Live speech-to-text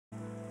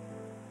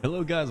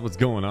Hello guys, what's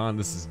going on?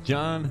 This is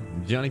Johnny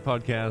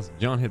Podcast,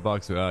 John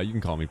Hitbox. You can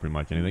call me pretty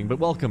much anything, but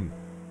welcome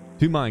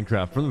to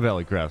Minecraft from the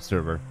ValleyCraft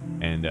server.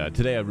 And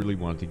today I really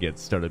wanted to get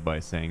started by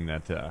saying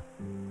that I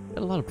had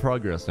a lot of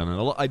progress done.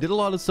 And I did a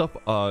lot of stuff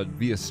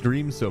via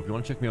stream, so if you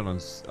want to check me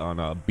out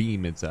on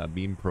Beam, it's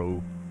Beam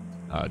Pro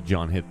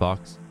John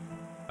Hitbox.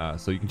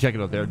 So you can check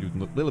it out there. Do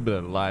a little bit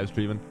of live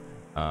streaming.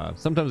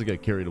 Sometimes I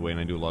get carried away and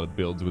I do a lot of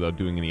builds without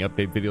doing any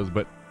update videos,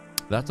 but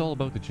that's all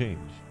about to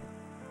change.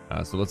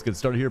 So let's get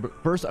started here,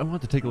 but first I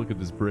want to take a look at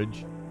this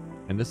bridge,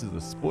 and this is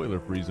the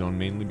spoiler-free zone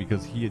mainly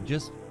because he had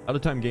just, Out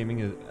of Time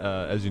Gaming,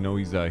 as you know,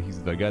 he's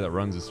the guy that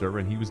runs the server,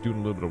 and he was doing a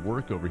little bit of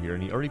work over here,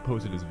 and he already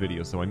posted his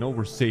video, so I know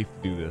we're safe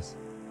to do this.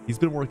 He's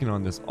been working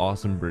on this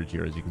awesome bridge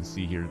here. As you can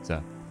see here, it's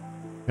a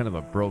kind of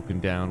a broken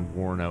down,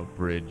 worn out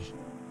bridge.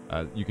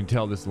 You can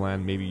tell this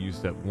land maybe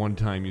used at one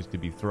time used to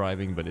be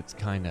thriving, but it's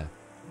kind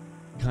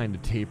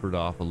of tapered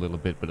off a little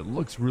bit, but it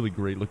looks really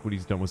great. Look what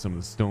he's done with some of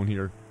the stone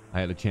here. I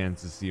had a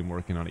chance to see him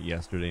working on it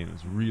yesterday, and it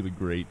was really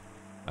great.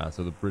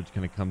 So the bridge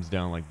kind of comes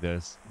down like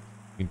this.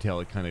 You can tell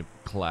it kind of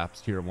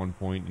collapsed here at one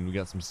point, and we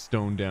got some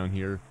stone down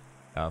here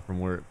from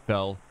where it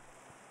fell.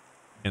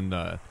 And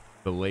the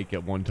lake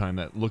at one time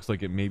that looks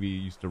like it maybe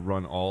used to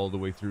run all the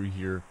way through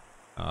here.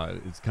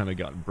 It's kind of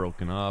gotten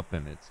broken up,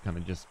 and it's kind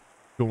of just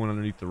going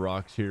underneath the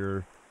rocks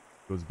here.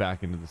 Goes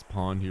back into this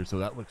pond here, so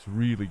that looks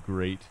really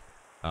great.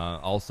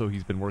 Also,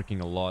 he's been working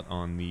a lot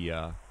on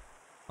the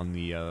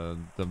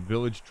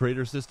village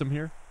trader system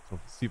here. So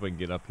let's see if I can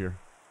get up here.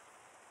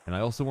 And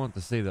I also want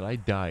to say that I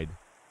died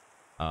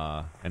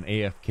an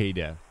AFK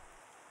death,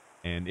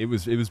 and it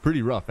was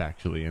pretty rough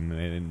actually.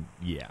 And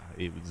yeah,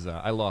 it was.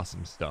 I lost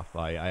some stuff.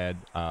 I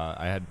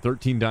had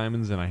 13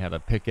 diamonds, and I had a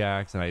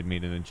pickaxe, and I had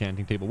made an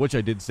enchanting table, which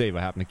I did save.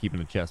 I happened to keep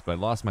in a chest, but I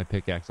lost my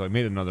pickaxe, so I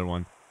made another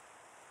one.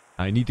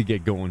 I need to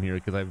get going here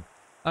because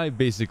I've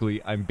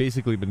basically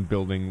been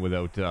building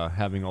without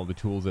having all the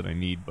tools that I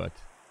need. But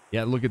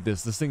yeah, look at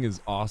this. This thing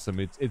is awesome.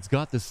 It's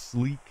got this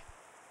sleek,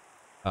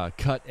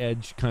 cut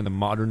edge kind of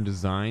modern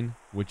design,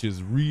 which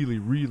is really,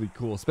 really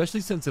cool, especially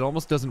since it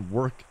almost doesn't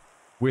work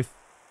with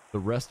the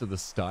rest of the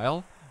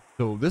style.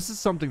 So this is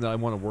something that I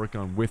want to work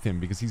on with him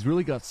because he's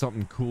really got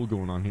something cool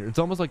going on here. It's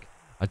almost like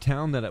a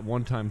town that at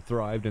one time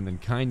thrived and then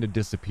kind of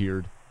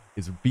disappeared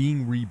is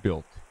being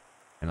rebuilt.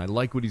 And I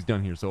like what he's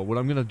done here. So what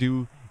I'm going to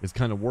do is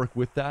kind of work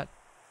with that.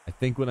 I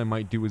think what I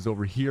might do is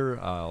over here,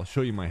 I'll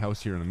show you my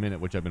house here in a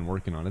minute, which I've been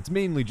working on. It's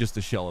mainly just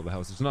a shell of a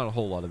house. There's not a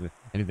whole lot of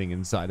anything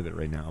inside of it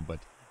right now, but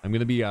I'm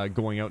going to be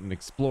going out and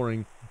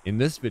exploring in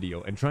this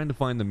video and trying to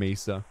find the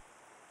mesa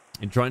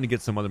and trying to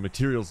get some other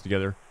materials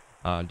together.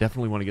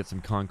 Definitely want to get some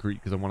concrete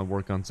because I want to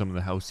work on some of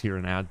the house here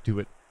and add to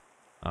it.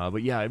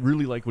 But yeah, I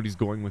really like what he's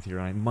going with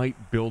here. I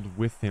might build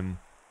with him.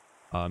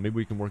 Maybe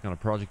we can work on a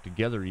project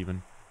together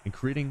even, and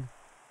creating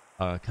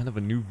kind of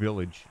a new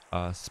village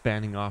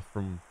spanning off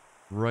from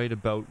right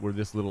about where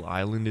this little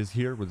island is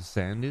here, where the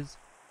sand is,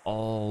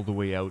 all the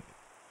way out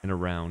and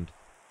around.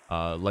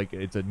 Like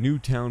it's a new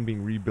town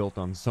being rebuilt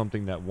on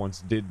something that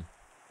once did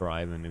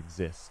thrive and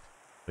exist.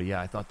 But yeah,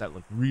 I thought that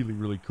looked really,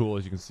 really cool.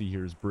 As you can see,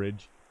 here's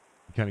bridge.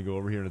 You kind of go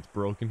over here and it's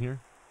broken here.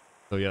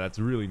 So yeah, that's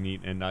really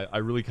neat. And I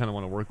really kind of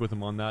want to work with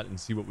him on that and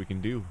see what we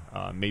can do.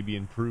 Maybe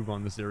improve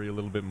on this area a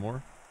little bit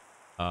more.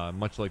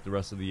 Much like the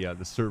rest of the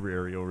server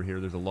area over here,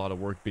 there's a lot of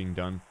work being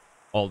done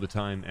all the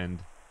time,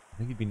 and I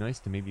think it'd be nice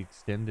to maybe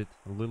extend it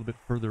a little bit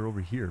further over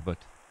here. But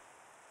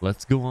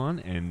let's go on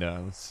and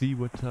let's see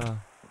what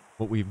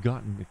we've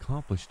gotten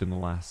accomplished in the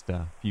last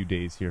few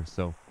days here.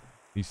 So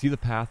you see the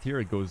path here,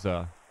 it goes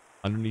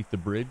underneath the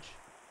bridge,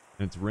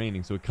 and it's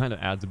raining, so it kind of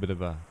adds a bit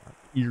of a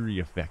eerie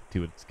effect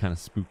to it. It's kind of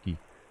spooky.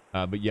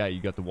 But yeah, you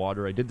got the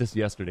water. I did this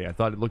yesterday. I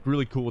thought it looked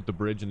really cool with the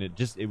bridge, and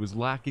it was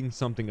lacking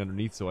something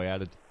underneath, so I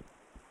added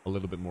a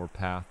little bit more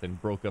path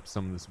and broke up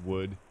some of this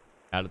wood,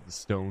 added the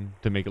stone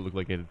to make it look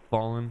like it had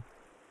fallen.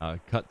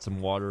 Cut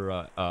some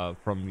water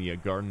from the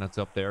garden that's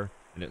up there,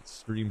 and it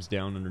streams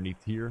down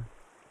underneath here,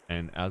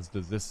 and as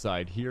does this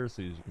side here.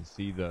 So as you can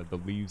see, the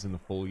leaves and the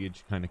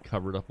foliage kind of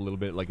covered up a little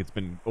bit, like it's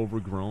been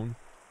overgrown.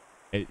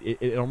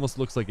 It almost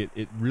looks like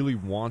it really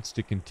wants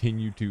to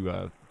continue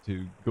to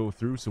go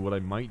through. So what I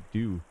might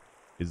do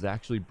is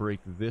actually break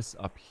this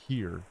up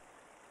here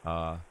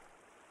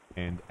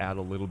and add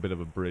a little bit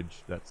of a bridge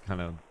that's kind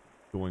of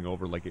going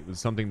over, like it was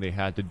something they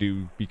had to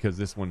do because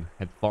this one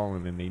had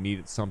fallen and they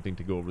needed something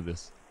to go over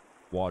this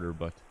water.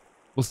 But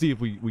we'll see if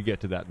we get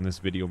to that in this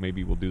video.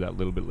 Maybe we'll do that a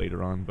little bit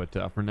later on, but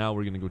for now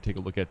we're gonna go take a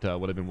look at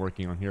what I've been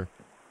working on here.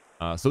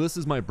 So this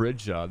is my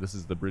bridge. This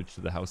is the bridge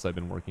to the house I've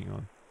been working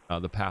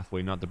on. The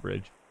pathway, not the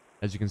bridge.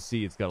 As you can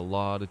see, it's got a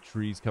lot of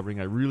trees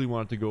covering. I really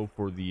wanted to go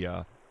for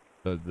the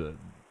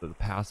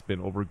path's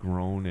been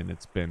overgrown and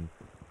it's been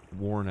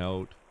worn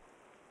out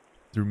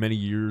through many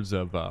years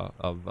of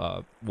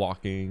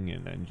walking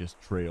and just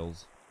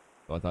trails.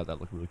 So I thought that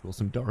looked really cool.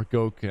 Some dark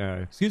oak,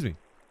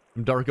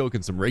 some dark oak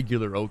and some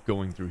regular oak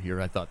going through here.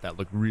 I thought that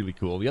looked really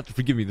cool. You have to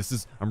forgive me.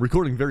 I'm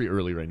recording very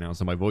early right now,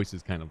 so my voice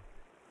is kind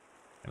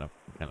of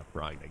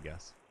fried, I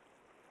guess.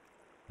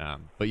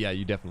 But yeah,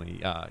 you definitely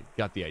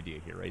got the idea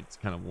here, right? It's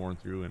kind of worn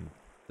through, and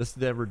this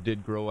never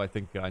did grow. I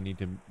think I need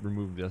to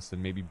remove this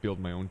and maybe build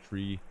my own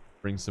tree,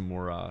 bring some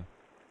more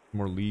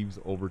leaves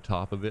over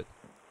top of it.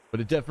 But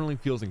it definitely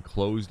feels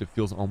enclosed. It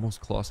feels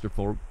almost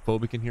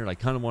claustrophobic in here. And I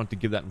kind of wanted to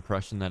give that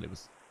impression that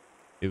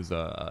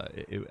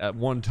at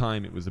one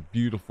time it was a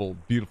beautiful,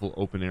 beautiful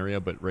open area,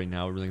 but right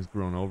now everything's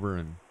grown over,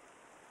 and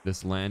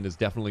this land is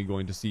definitely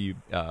going to see,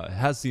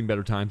 has seen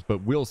better times,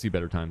 but will see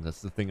better times.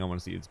 That's the thing I want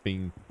to see. It's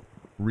being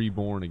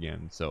reborn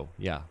again. So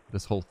yeah,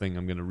 this whole thing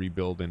I'm going to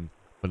rebuild and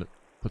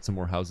put some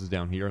more houses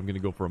down here. I'm going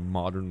to go for a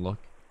modern look.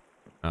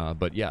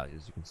 But yeah,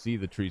 as you can see,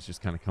 the trees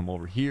just kind of come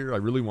over here. I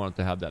really wanted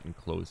to have that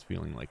enclosed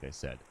feeling, like I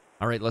said.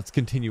 All right, let's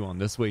continue on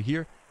this way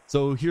here.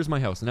 So here's my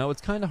house. Now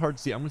it's kind of hard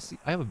to see. I'm going to see.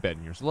 I have a bed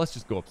in here, so let's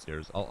just go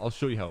upstairs. I'll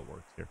show you how it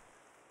works here.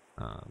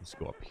 Let's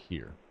go up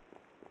here.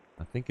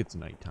 I think it's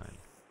nighttime.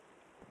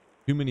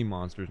 Too many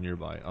monsters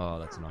nearby. Oh,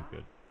 that's not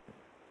good.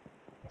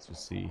 Let's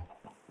just see.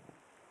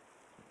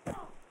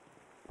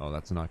 Oh,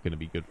 that's not going to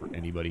be good for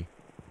anybody.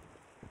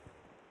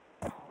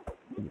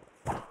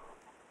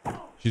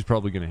 She's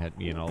probably going to hit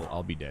me and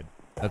I'll be dead.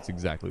 That's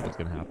exactly what's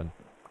going to happen.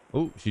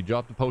 Oh, she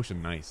dropped a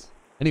potion. Nice.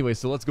 Anyway,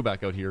 so let's go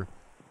back out here.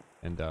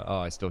 And, oh,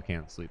 I still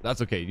can't sleep.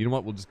 That's okay. You know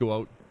what? We'll just go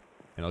out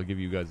and I'll give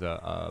you guys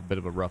a bit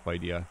of a rough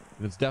idea.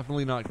 And it's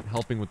definitely not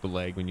helping with the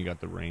lag when you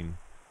got the rain.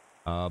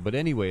 But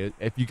anyway,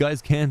 if you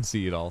guys can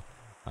see it all,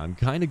 I'm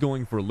kind of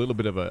going for a little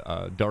bit of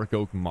a dark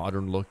oak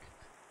modern look.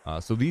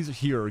 So these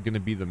here are going to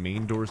be the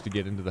main doors to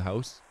get into the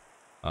house.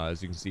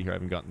 As you can see here, I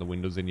haven't gotten the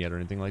windows in yet or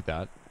anything like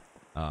that.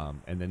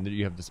 And then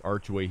you have this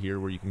archway here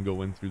where you can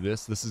go in through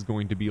this. This is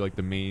going to be like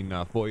the main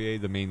foyer,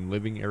 the main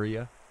living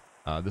area.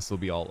 This will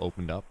be all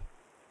opened up.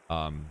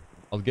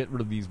 I'll get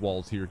rid of these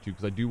walls here too,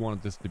 because I do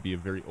want this to be a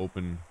very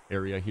open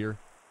area here.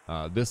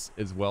 This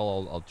as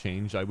well I'll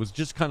change. I was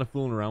just kind of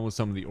fooling around with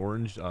some of the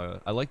orange.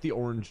 I like the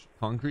orange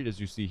concrete,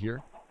 as you see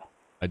here.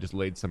 I just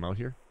laid some out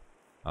here.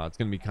 It's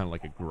going to be kind of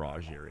like a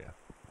garage area.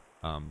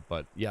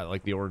 But yeah, I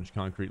like the orange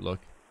concrete look.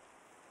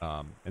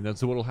 And then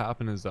so what will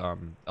happen is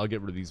I'll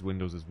get rid of these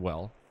windows as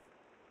well.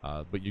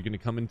 But you're going to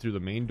come in through the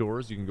main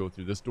doors. You can go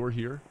through this door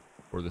here,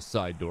 or the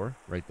side door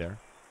right there.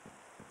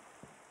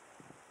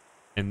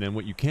 And then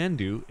what you can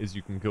do is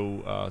you can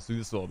go, so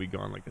this will all be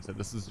gone, like I said.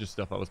 This is just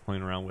stuff I was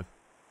playing around with.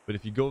 But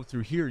if you go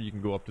through here, you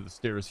can go up to the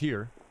stairs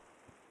here.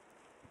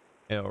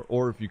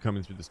 Or if you come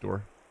in through this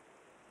door,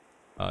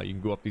 you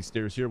can go up these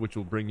stairs here, which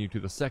will bring you to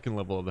the second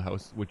level of the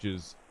house, which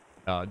is,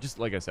 just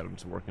like I said, I'm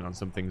just working on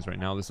some things right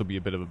now. This will be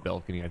a bit of a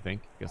balcony, I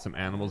think. Got some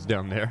animals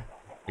down there.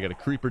 I got a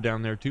creeper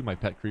down there too, my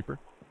pet creeper.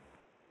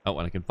 Oh,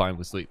 and I can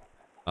finally sleep.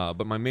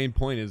 But my main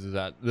point is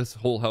that this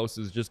whole house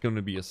is just going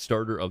to be a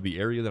starter of the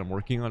area that I'm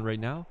working on right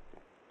now.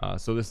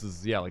 So this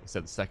is, yeah, like I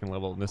said, the second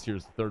level, and this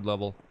here's the third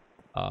level.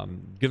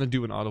 Gonna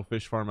do an auto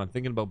fish farm. I'm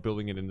thinking about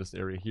building it in this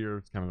area here.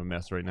 It's kind of a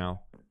mess right now.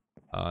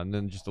 And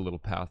then just a little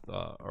path,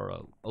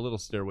 or a little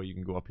stairway you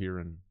can go up here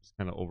and just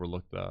kind of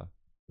overlook the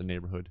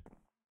neighborhood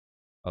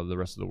of the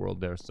rest of the world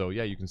there. So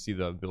yeah, you can see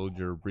the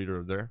villager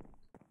breeder there.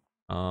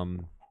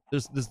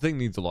 This thing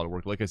needs a lot of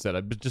work. Like I said,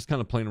 I've been just kind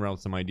of playing around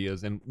with some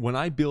ideas. And when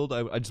I build,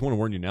 I just want to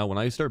warn you now, when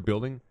I start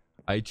building,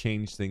 I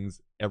change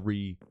things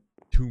every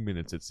 2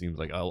 minutes, it seems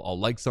like. I'll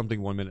like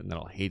something 1 minute and then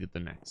I'll hate it the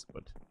next,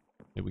 but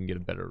maybe we can get a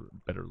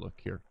better look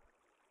here.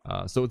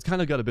 So it's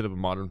kind of got a bit of a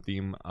modern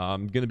theme.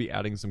 I'm going to be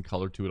adding some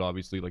color to it,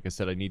 obviously. Like I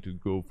said, I need to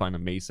go find a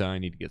mesa. I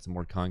need to get some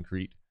more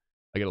concrete.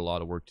 I got a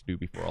lot of work to do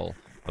before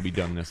I'll be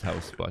done in this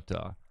house, but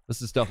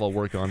this is stuff I'll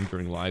work on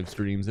during live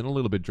streams and a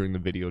little bit during the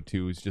video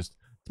too. It's just,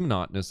 it's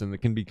monotonous and it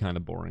can be kind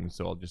of boring,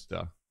 so I'll just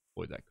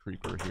avoid that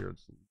creeper here.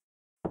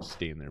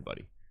 Stay in there,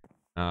 buddy.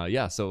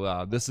 Yeah,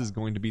 so this is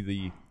going to be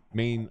the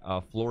main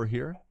floor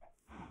here.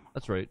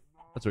 That's right,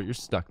 you're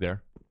stuck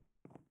there.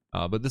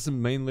 But this is the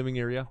main living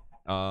area.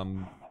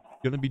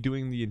 Gonna be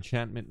doing the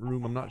enchantment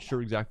room. I'm not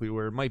sure exactly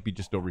where. It might be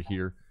just over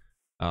here.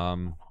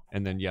 And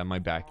then yeah, my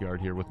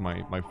backyard here with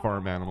my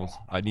farm animals.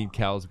 I need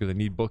cows because I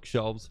need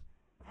bookshelves.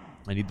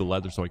 I need the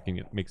leather so I can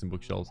make some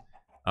bookshelves.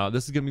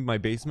 This is gonna be my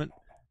basement.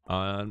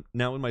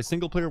 Now in my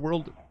single player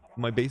world,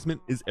 my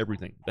basement is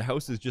everything. The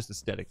house is just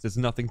aesthetics. There's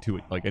nothing to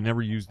it. Like, I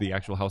never used the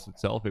actual house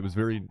itself. It was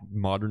very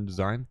modern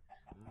design.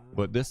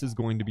 But this is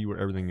going to be where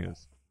everything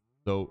is.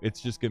 So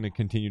it's just going to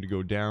continue to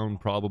go down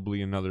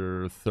probably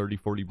another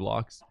 30-40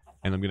 blocks.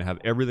 And I'm going to have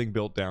everything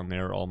built down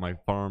there. All my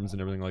farms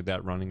and everything like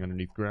that running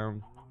underneath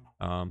ground.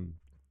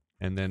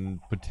 And then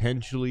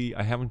potentially,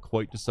 I haven't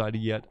quite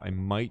decided yet, I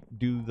might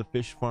do the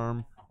fish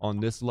farm on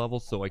this level.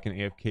 So I can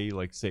AFK,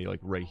 like, say, like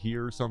right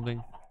here or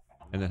something.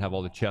 And then have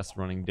all the chests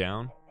running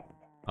down.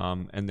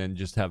 And then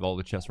just have all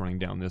the chests running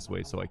down this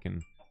way so I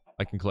can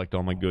collect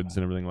all my goods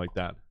and everything like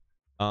that.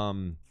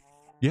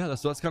 Yeah,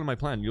 that's kind of my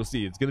plan. You'll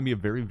see, it's going to be a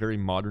very, very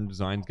modern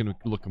design. It's going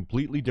to look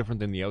completely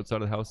different than the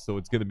outside of the house. So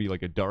it's going to be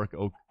like a dark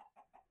oak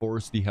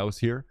foresty house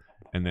here.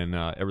 And then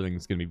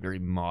everything's going to be very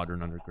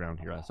modern underground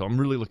here. So I'm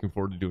really looking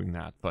forward to doing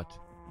that. But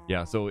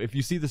yeah, so if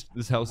you see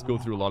this house go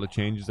through a lot of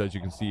changes, as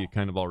you can see, it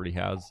kind of already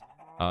has.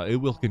 It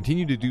will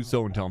continue to do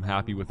so until I'm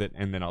happy with it,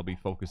 and then I'll be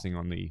focusing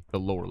on the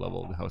lower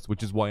level of the house,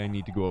 which is why I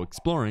need to go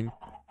exploring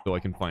so I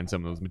can find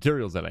some of those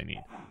materials that I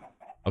need.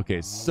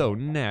 Okay, so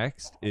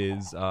next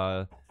is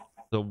so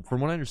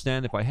from what I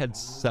understand, if I head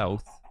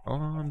south,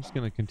 I'm just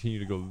gonna continue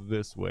to go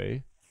this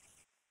way.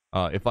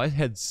 If I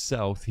head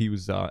south, he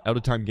was Out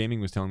of Time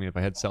Gaming was telling me if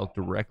I head south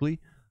directly,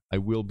 I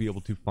will be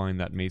able to find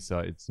that mesa.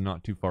 It's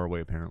not too far away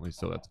apparently,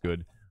 so that's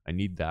good. I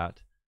need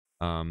that.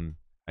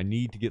 I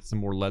need to get some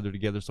more leather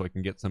together so I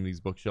can get some of these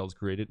bookshelves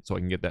created, so I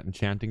can get that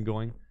enchanting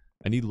going.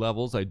 I need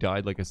levels. I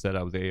died, like I said,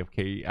 I was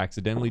AFK,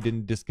 accidentally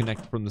didn't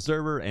disconnect from the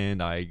server,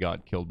 and I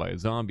got killed by a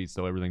zombie,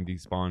 so everything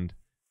despawned,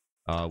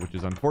 which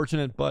is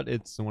unfortunate, but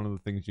it's one of the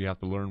things you have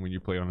to learn when you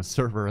play on a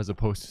server as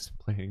opposed to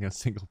playing a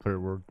single player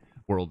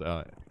world.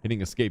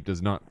 Hitting escape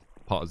does not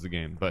pause the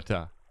game, but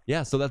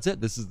yeah, so that's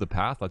it. This is the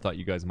path. I thought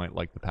you guys might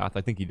like the path.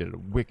 I think he did a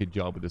wicked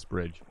job with this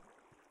bridge.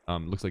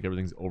 Looks like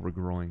everything's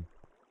overgrowing,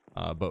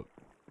 but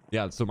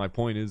yeah, so my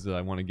point is that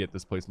I want to get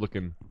this place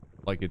looking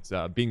like it's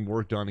being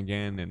worked on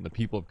again, and the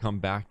people have come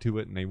back to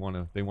it and they want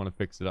to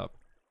fix it up.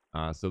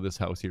 So this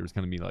house here is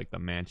going to be like the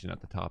mansion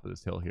at the top of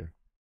this hill here,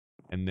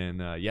 and then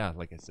yeah,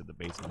 like I said, the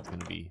basement's going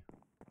to be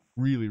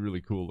really,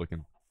 really cool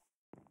looking.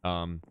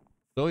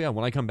 So yeah,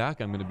 when I come back,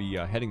 I'm going to be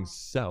heading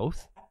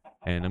south,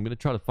 and I'm going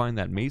to try to find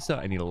that mesa.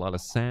 I need a lot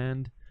of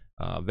sand.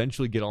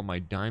 Eventually get all my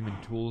diamond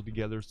tools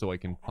together so I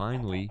can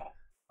finally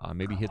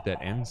maybe hit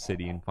that end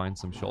city and find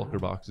some shulker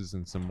boxes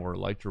and some more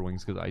elytra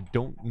wings, because I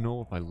don't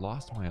know if I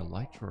lost my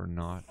elytra or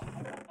not.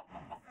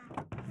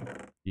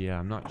 Yeah,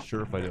 I'm not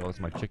sure if I lost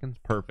my chickens.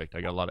 Perfect.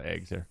 I got a lot of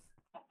eggs there.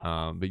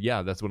 But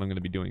yeah, that's what I'm going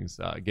to be doing, is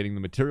getting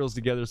the materials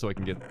together so I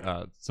can get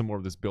some more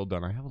of this build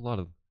done.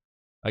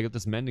 I got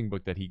this mending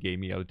book that he gave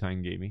me, Out of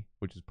Time gave me,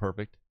 which is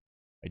perfect.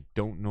 I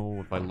don't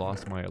know if I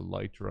lost my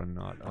elytra or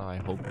not. I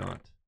hope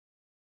not.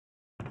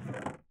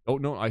 Oh,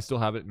 no, I still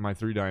have it in my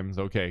 3 diamonds.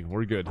 Okay,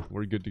 we're good.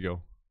 We're good to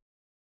go.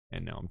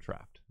 And now I'm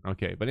trapped.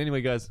 Okay, but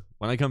anyway, guys,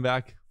 when I come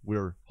back,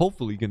 we're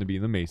hopefully going to be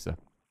in the mesa.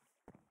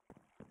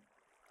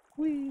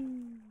 Whee!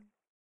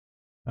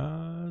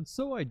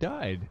 So I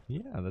died.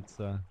 Yeah, that's,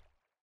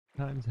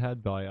 times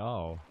had by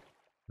all.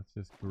 That's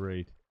just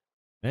great.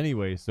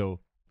 Anyway, so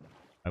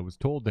I was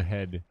told to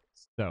head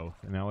south,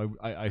 and now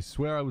I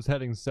swear I was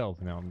heading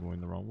south. Now I'm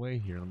going the wrong way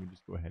here. Let me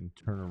just go ahead and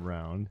turn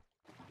around.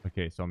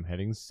 Okay, so I'm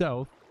heading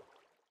south.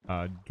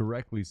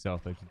 Directly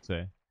south, I should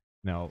say.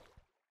 Now,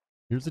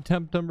 here's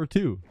attempt number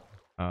 2.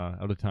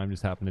 Out of Time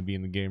just happened to be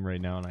in the game right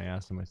now, and I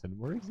asked him, I said,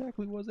 where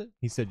exactly was it?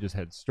 He said just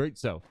head straight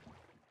south.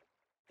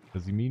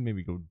 Does he mean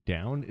maybe go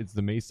down? It's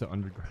the mesa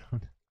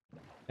underground.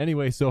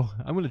 Anyway, so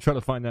I'm going to try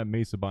to find that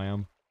mesa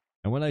biome,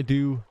 and when I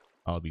do,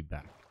 I'll be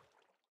back.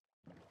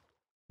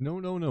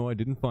 No, I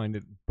didn't find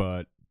it,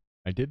 but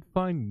I did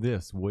find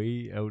this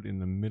way out in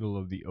the middle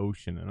of the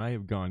ocean, and I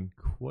have gone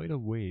quite a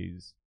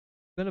ways.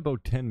 It's been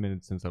about 10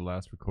 minutes since I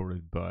last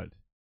recorded, but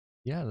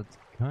yeah, that's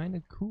kind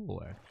of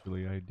cool,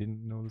 actually. I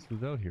didn't know this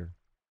was out here.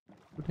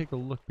 We'll take a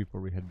look before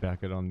we head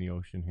back out on the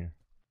ocean here.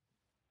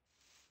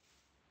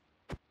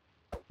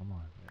 Come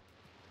on, man.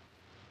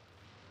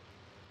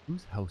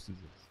 Whose house is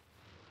this?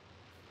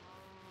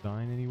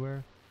 Sign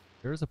anywhere?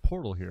 There's a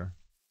portal here.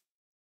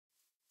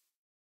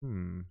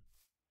 Can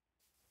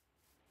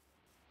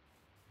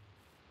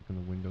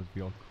the windows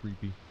be all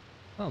creepy?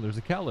 Oh, there's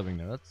a cow living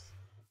there. That's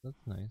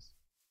nice.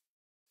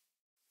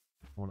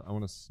 I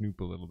want to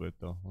snoop a little bit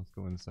though. Let's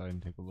go inside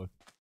and take a look.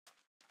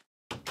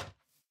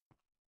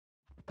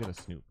 Get a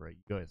snoop, right?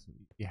 You guys,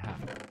 yeah.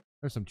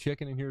 There's some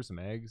chicken in here, some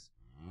eggs,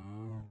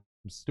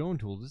 some stone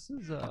tools. This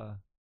is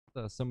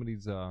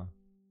somebody's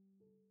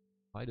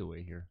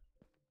hideaway here.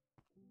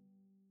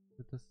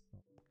 Look at this.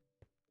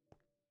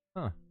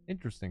 Huh?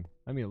 Interesting.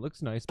 I mean, it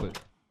looks nice, but it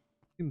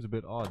seems a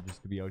bit odd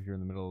just to be out here in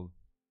the middle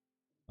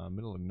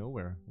of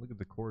nowhere. Look at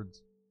the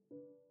cords.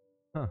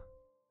 Huh.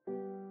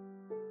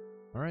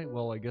 Alright,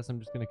 well, I guess I'm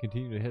just going to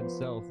continue to head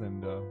south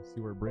and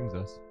see where it brings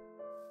us.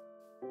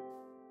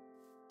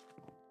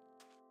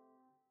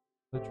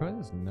 Should I try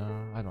this? No,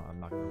 I'm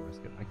not going to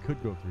risk it. I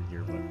could go through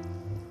here, but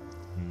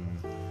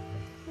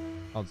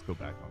I'll just go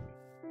back on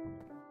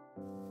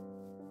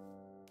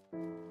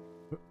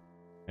me.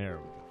 There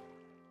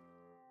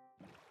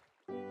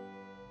we go.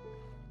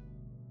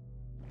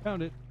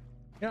 Found it.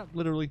 Yeah,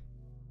 literally.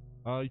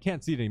 You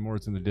can't see it anymore.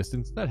 It's in the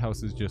distance. That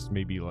house is just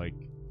maybe like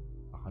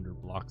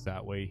 100 blocks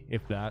that way,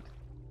 if that.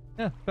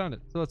 Yeah, found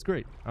it. So that's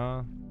great.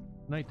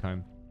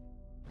 Nighttime.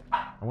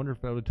 I wonder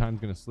if Out of Time's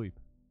gonna sleep.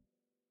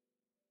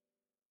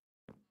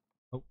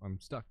 Oh, I'm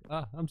stuck.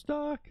 I'm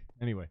stuck.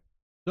 Anyway,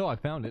 so I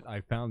found it.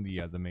 I found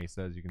the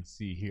mesa, as you can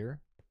see here.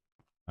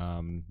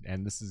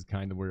 And this is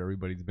kind of where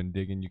everybody's been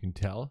digging. You can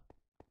tell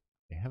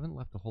they haven't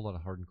left a whole lot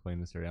of hardened clay in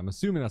this area. I'm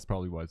assuming that's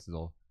probably why this is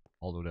all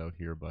hollowed out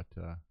here. But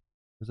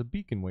there's a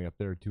beacon way up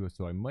there too,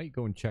 so I might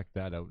go and check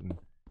that out. And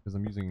because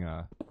I'm using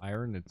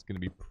iron, it's going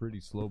to be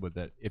pretty slow.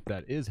 But if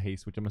that is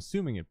haste, which I'm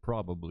assuming it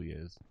probably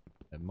is,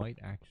 that might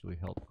actually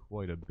help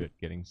quite a bit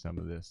getting some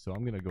of this. So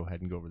I'm going to go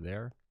ahead and go over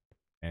there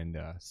and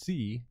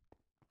see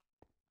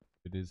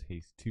if it is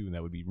haste 2, and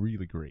that would be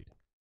really great.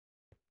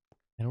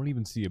 I don't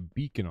even see a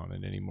beacon on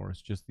it anymore.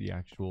 It's just the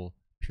actual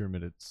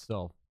pyramid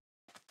itself.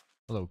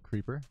 Hello,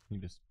 creeper. You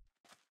just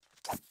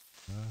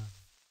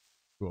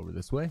go over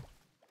this way.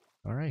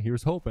 Alright,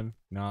 here's hoping.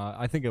 Nah,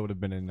 I think I would have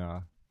been in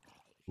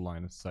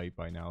line of sight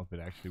by now if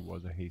it actually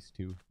was a haste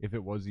 2. If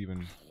it was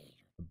even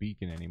a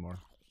beacon anymore.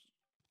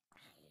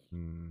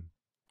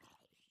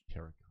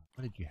 Terracotta.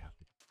 What did you have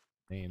to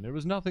do? Man, there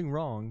was nothing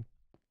wrong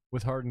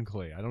with hardened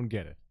clay. I don't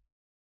get it.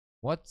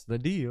 What's the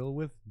deal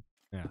with...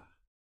 Yeah.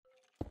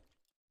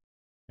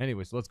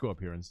 Anyway, so let's go up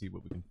here and see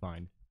what we can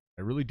find.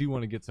 I really do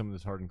want to get some of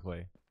this hardened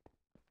clay.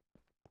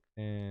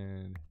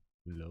 And...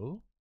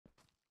 Hello?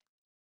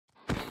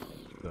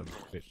 That's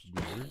a bit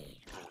weird.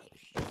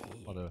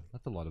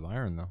 That's a lot of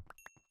iron, though.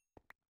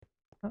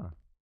 Huh.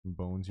 Some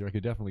bones here. I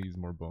could definitely use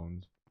more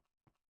bones.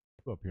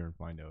 Go up here and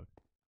find out.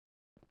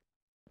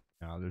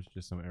 Now there's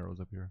just some arrows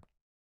up here.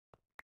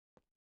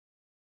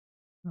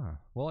 Huh.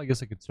 Well, I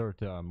guess I could start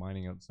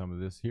mining out some of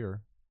this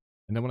here.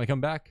 And then when I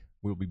come back,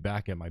 we'll be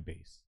back at my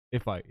base.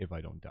 If I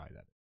don't die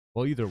that.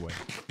 Well, either way.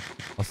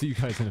 I'll see you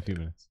guys in a few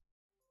minutes.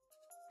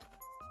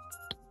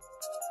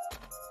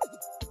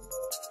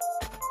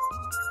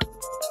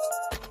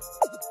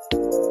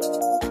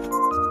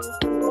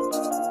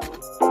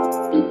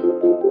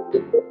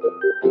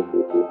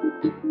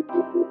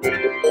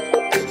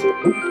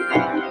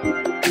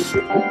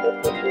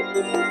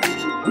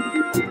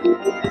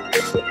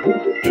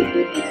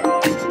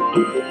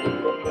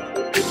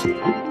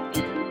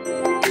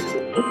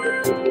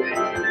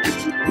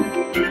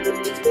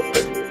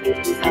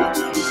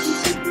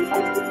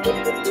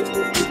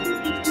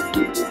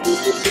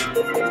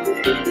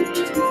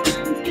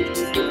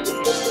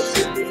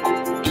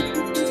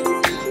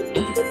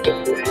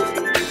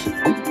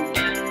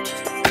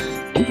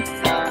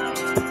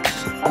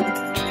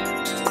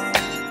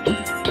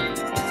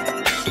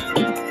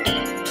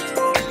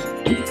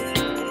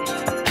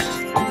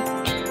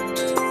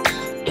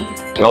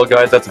 Well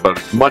guys, that's about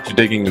as much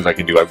digging as I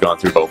can do. I've gone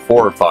through about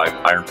 4 or 5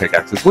 iron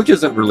pickaxes, which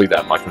isn't really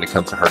that much when it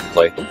comes to hardened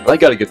clay. But I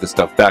gotta get this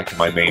stuff back to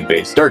my main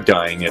base, start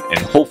dyeing it, and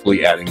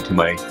hopefully adding to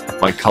my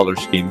color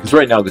scheme, because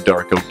right now the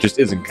dark oak just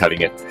isn't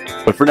cutting it.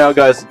 But for now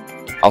guys,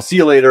 I'll see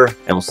you later,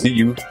 and we'll see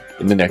you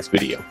in the next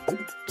video.